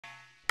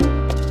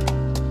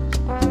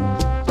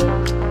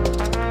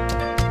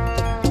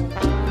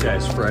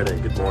guys, Friday,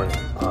 good morning.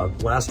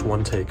 Last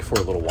one take for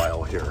a little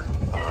while here.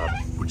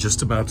 We're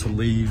just about to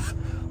leave.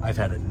 I've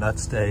had a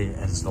nuts day,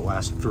 as the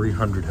last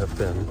 300 have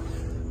been.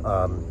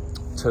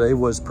 Today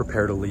was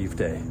prepare to leave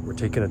day. We're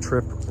taking a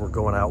trip, we're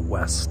going out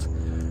west,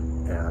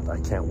 and I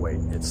can't wait.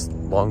 It's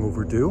long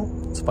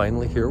overdue. It's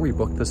finally here. We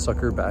booked this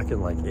sucker back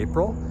in like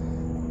April,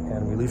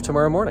 and we leave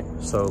tomorrow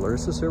morning. So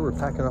Larissa's here, we're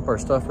packing up our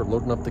stuff, we're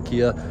loading up the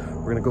Kia.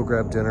 We're gonna go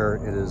grab dinner.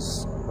 It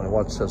is, my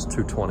watch says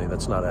 2:20,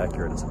 that's not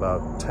accurate. It's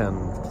about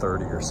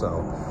 10:30 or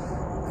so.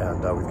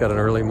 And we've got an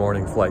early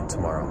morning flight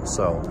tomorrow.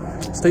 So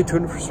stay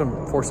tuned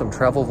for some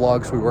travel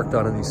vlogs. We worked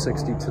on an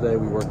E60 today.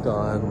 We worked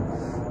on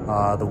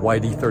the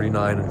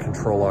YD39 and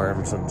control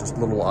arms and just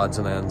little odds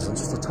and ends and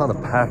just a ton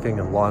of packing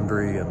and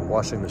laundry and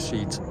washing the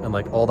sheets and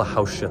like all the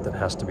house shit that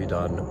has to be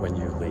done when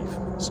you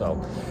leave.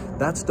 So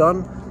that's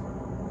done.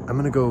 I'm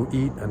gonna go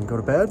eat and go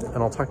to bed,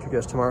 and I'll talk to you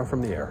guys tomorrow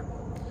from the air.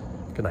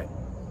 Good night.